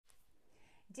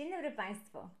Dzień dobry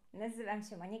Państwu, nazywam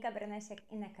się Monika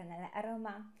i na kanale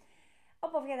AROMA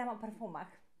opowiadam o perfumach.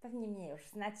 Pewnie mnie już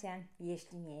znacie,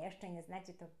 jeśli mnie jeszcze nie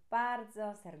znacie, to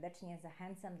bardzo serdecznie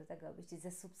zachęcam do tego, abyście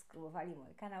zasubskrybowali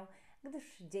mój kanał,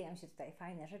 gdyż dzieją się tutaj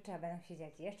fajne rzeczy, a będą się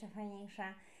dziać jeszcze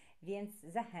fajniejsze, więc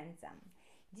zachęcam.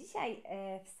 Dzisiaj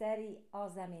w serii o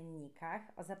zamiennikach,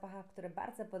 o zapachach, które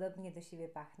bardzo podobnie do siebie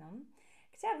pachną,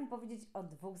 chciałabym powiedzieć o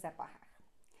dwóch zapachach.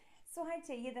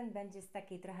 Słuchajcie, jeden będzie z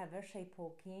takiej trochę wyższej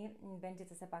półki, będzie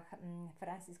to zapach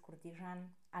Fancis Kurkdjian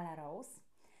à la Rose,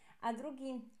 a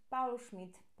drugi Paul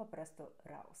Shmith, po prostu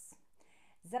Rose.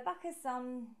 Zapachy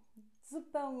są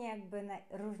zupełnie jakby na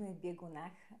różnych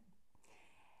biegunach.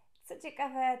 Co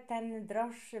ciekawe, ten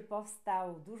droższy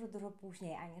powstał dużo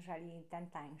później aniżeli ten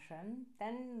tańszy.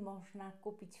 Ten można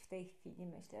kupić w tej chwili,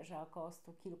 myślę, że około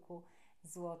 100 kilku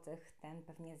złotych, ten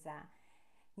pewnie za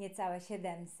niecałe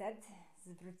 700,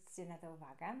 zwróćcie na to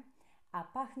uwagę, a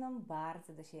pachną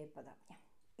bardzo do siebie podobnie.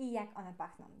 I jak one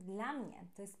pachną? Dla mnie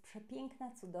to jest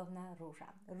przepiękna, cudowna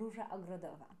róża, róża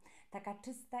ogrodowa, taka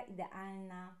czysta,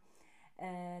 idealna,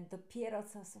 dopiero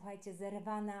co, słuchajcie,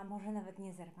 zerwana, może nawet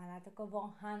nie zerwana, tylko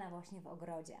wąchana właśnie w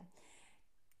ogrodzie.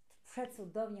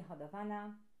 Przecudownie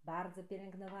hodowana, bardzo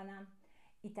pielęgnowana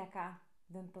i taka,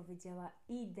 bym powiedziała,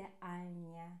 w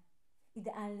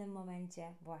idealnym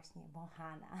momencie właśnie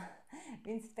wąchana.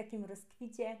 Więc w takim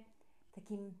rozkwicie,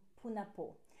 takim pół na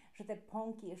pół, że te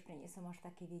pąki jeszcze nie są aż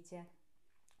takie, wiecie,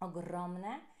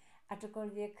 ogromne,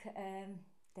 aczkolwiek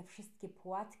te wszystkie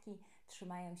płatki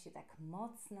trzymają się tak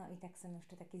mocno i tak są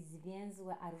jeszcze takie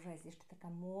zwięzłe, a róża jest jeszcze taka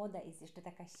młoda, jest jeszcze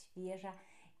taka świeża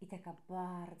i taka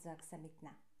bardzo aksamitna.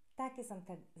 Takie są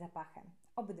te zapachy,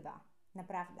 obydwa,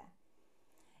 naprawdę.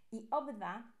 I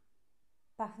obydwa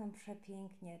pachną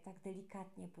przepięknie, tak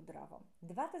delikatnie pudrowo.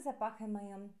 Dwa te zapachy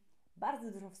mają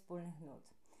bardzo dużo wspólnych nut.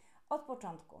 Od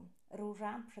początku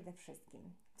róża przede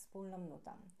wszystkim wspólną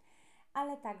nutą,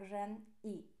 ale także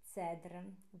i cedr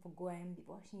w głębi,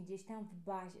 właśnie gdzieś tam w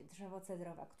bazie, drzewo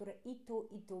cedrowe, które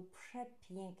i tu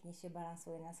przepięknie się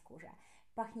balansuje na skórze.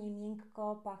 Pachnie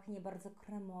miękko, pachnie bardzo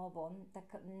kremowo,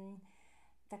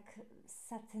 tak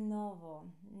satynowo.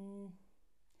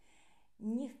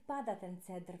 Nie wpada ten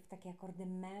cedr w takie akordy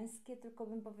męskie, tylko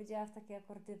bym powiedziała w takie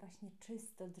akordy właśnie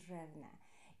czysto drzewne.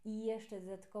 I jeszcze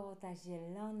dodatkowo ta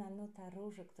zielona nuta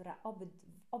róży, która w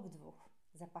obydwu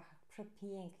zapachach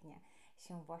przepięknie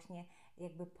się właśnie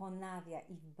jakby ponawia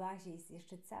i w bazie jest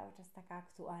jeszcze cały czas taka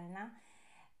aktualna.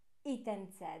 I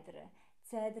ten cedr.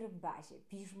 Cedr w bazie,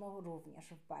 piżmo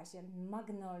również w bazie,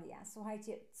 magnolia.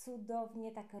 Słuchajcie,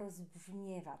 cudownie tak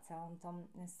rozbrzmiewa całą tą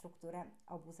strukturę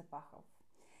obu zapachów.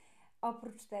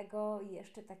 Oprócz tego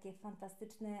jeszcze takie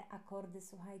fantastyczne akordy,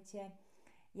 słuchajcie,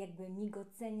 jakby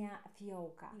migocenia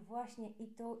fiołka. I właśnie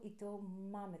i tu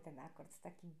mamy ten akord,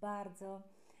 taki bardzo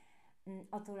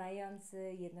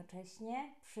otulający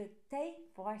jednocześnie przy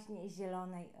tej właśnie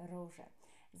zielonej róży.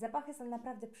 Zapachy są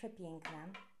naprawdę przepiękne.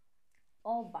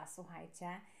 Oba, słuchajcie,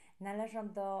 należą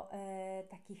do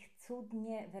takich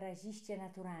cudnie, wyraziście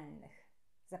naturalnych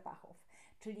zapachów.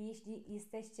 Czyli jeśli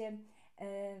jesteście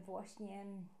właśnie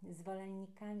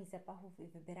zwolennikami zapachów i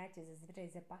wybieracie zazwyczaj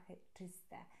zapachy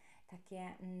czyste,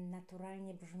 takie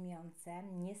naturalnie brzmiące,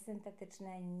 nie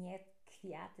syntetyczne, nie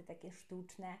kwiaty takie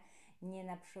sztuczne, nie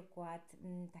na przykład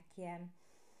takie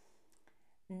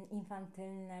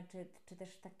infantylne, czy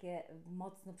też takie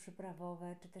mocno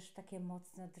przyprawowe, czy też takie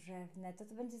mocno drzewne, to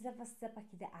będzie za Was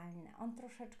zapach idealny. On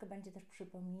troszeczkę będzie też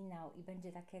przypominał i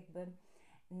będzie tak jakby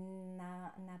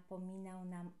napominał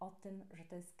nam o tym, że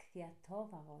to jest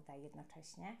kwiatowa woda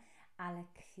jednocześnie, ale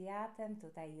kwiatem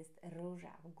tutaj jest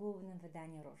róża, w głównym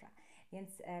wydaniu róża,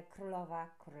 więc królowa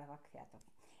kwiatów.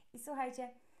 I słuchajcie,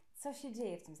 co się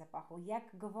dzieje w tym zapachu?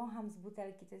 Jak go wącham z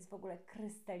butelki, to jest w ogóle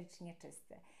krystalicznie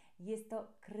czysty. Jest to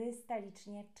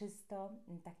krystalicznie czysto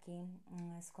taki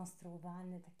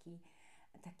skonstruowany,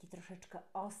 taki troszeczkę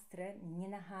ostry,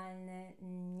 nienachalny,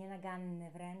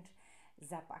 nienaganny wręcz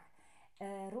zapach.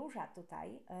 Róża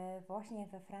tutaj, właśnie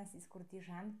we Fancis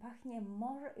Kurkdjian, pachnie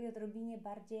może i odrobinie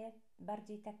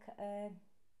bardziej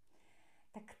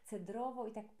tak cedrowo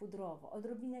i tak pudrowo.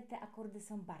 Odrobinę te akordy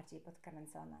są bardziej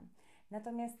podkręcone.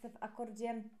 Natomiast w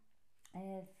akordzie,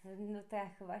 w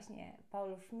nutach właśnie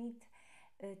Paul Shmith,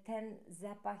 ten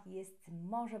zapach jest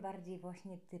może bardziej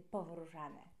właśnie typowo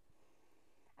różany.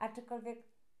 Aczkolwiek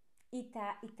i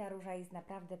ta róża jest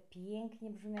naprawdę pięknie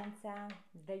brzmiąca,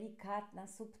 delikatna,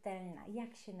 subtelna.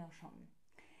 Jak się noszą?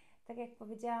 Tak jak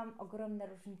powiedziałam, ogromna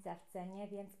różnica w cenie,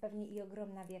 więc pewnie i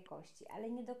ogromna w jakości, ale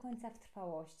nie do końca w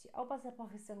trwałości. Oba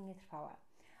zapachy są nietrwałe.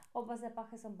 Oba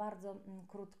zapachy są bardzo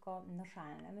krótko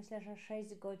noszalne. Myślę, że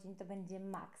 6 godzin to będzie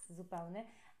maks zupełny,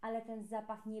 ale ten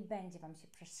zapach nie będzie Wam się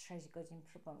przez 6 godzin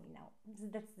przypominał.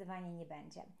 Zdecydowanie nie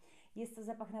będzie. Jest to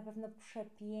zapach na pewno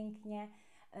przepięknie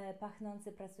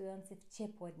pachnący, pracujący w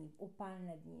ciepłe dni, w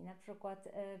upalne dni, na przykład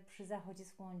przy zachodzie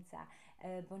słońca,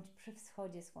 bądź przy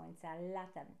wschodzie słońca,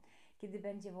 latem, kiedy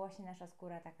będzie właśnie nasza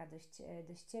skóra taka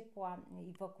dość ciepła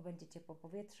i wokół będzie ciepłe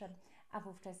powietrze, a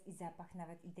wówczas i zapach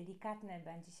nawet i delikatny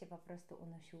będzie się po prostu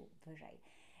unosił wyżej.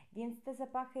 Więc te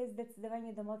zapachy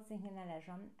zdecydowanie do mocnych nie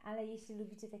należą, ale jeśli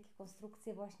lubicie takie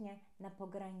konstrukcje właśnie na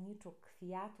pograniczu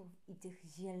kwiatów i tych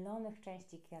zielonych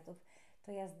części kwiatów,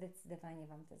 to ja zdecydowanie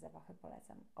Wam te zapachy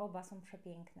polecam. Oba są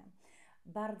przepiękne.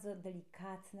 Bardzo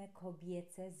delikatne,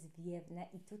 kobiece, zwiewne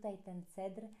i tutaj ten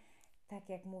cedr, tak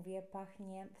jak mówię,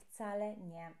 pachnie wcale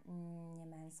nie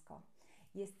męsko.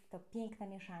 Jest to piękna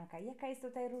mieszanka. Jaka jest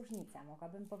tutaj różnica?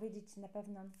 Mogłabym powiedzieć na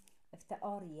pewno w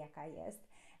teorii jaka jest,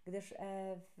 gdyż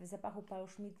w zapachu Paul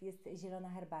Shmith jest zielona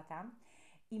herbata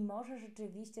i może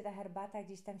rzeczywiście ta herbata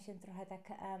gdzieś tam się trochę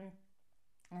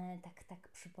tak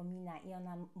przypomina i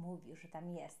ona mówi, że tam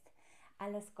jest.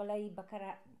 Ale z kolei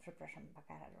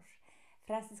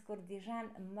Fancis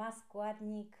Kurkdjian ma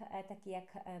składnik taki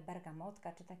jak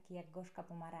bergamotka, czy taki jak gorzka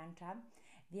pomarańcza,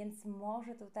 więc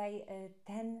może tutaj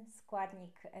ten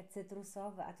składnik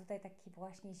cytrusowy, a tutaj taki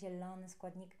właśnie zielony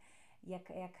składnik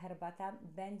jak herbata,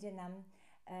 będzie nam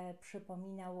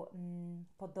przypominał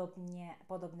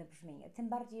podobne brzmienie. Tym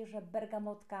bardziej, że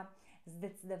bergamotka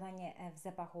zdecydowanie w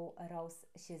zapachu rose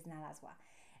się znalazła.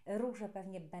 Róże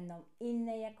pewnie będą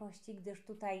innej jakości, gdyż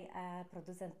tutaj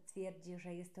producent twierdzi,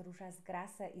 że jest to róża z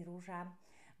Grasse i róża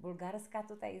bułgarska,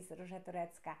 tutaj jest róża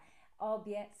turecka.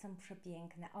 Obie są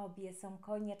przepiękne, obie są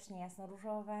koniecznie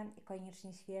jasnoróżowe,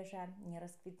 koniecznie świeże,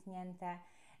 nierozkwitnięte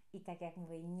i tak jak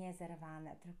mówię, nie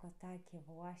zerwane, tylko takie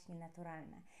właśnie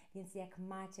naturalne. Więc jak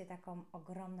macie taką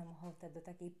ogromną ochotę do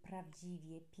takiej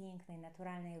prawdziwie pięknej,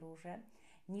 naturalnej róży,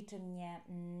 niczym nie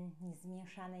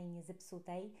zmieszanej, nie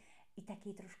zepsutej i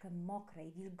takiej troszkę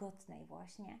mokrej, wilgotnej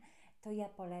właśnie, to ja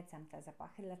polecam te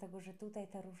zapachy, dlatego że tutaj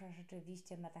ta róża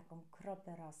rzeczywiście ma taką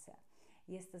kroplę rosy.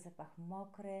 Jest to zapach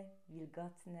mokry,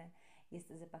 wilgotny, jest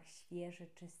to zapach świeży,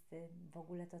 czysty, w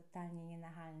ogóle totalnie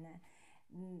nienachalny,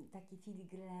 taki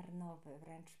filigranowy,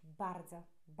 wręcz bardzo,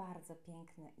 bardzo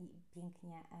piękny i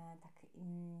pięknie,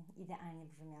 idealnie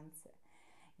brzmiący.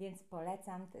 Więc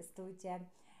polecam, testujcie.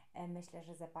 Myślę,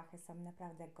 że zapachy są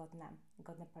naprawdę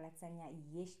godne polecenia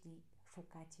i jeśli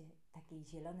szukacie takiej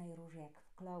zielonej róży jak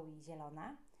w Chloe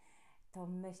zielona, to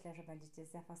myślę, że będziecie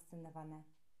zafascynowane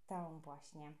tą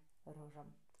właśnie różą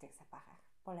w tych zapachach.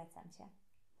 Polecam się.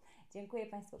 Dziękuję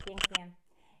Państwu pięknie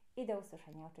i do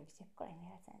usłyszenia oczywiście w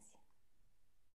kolejnej recenzji.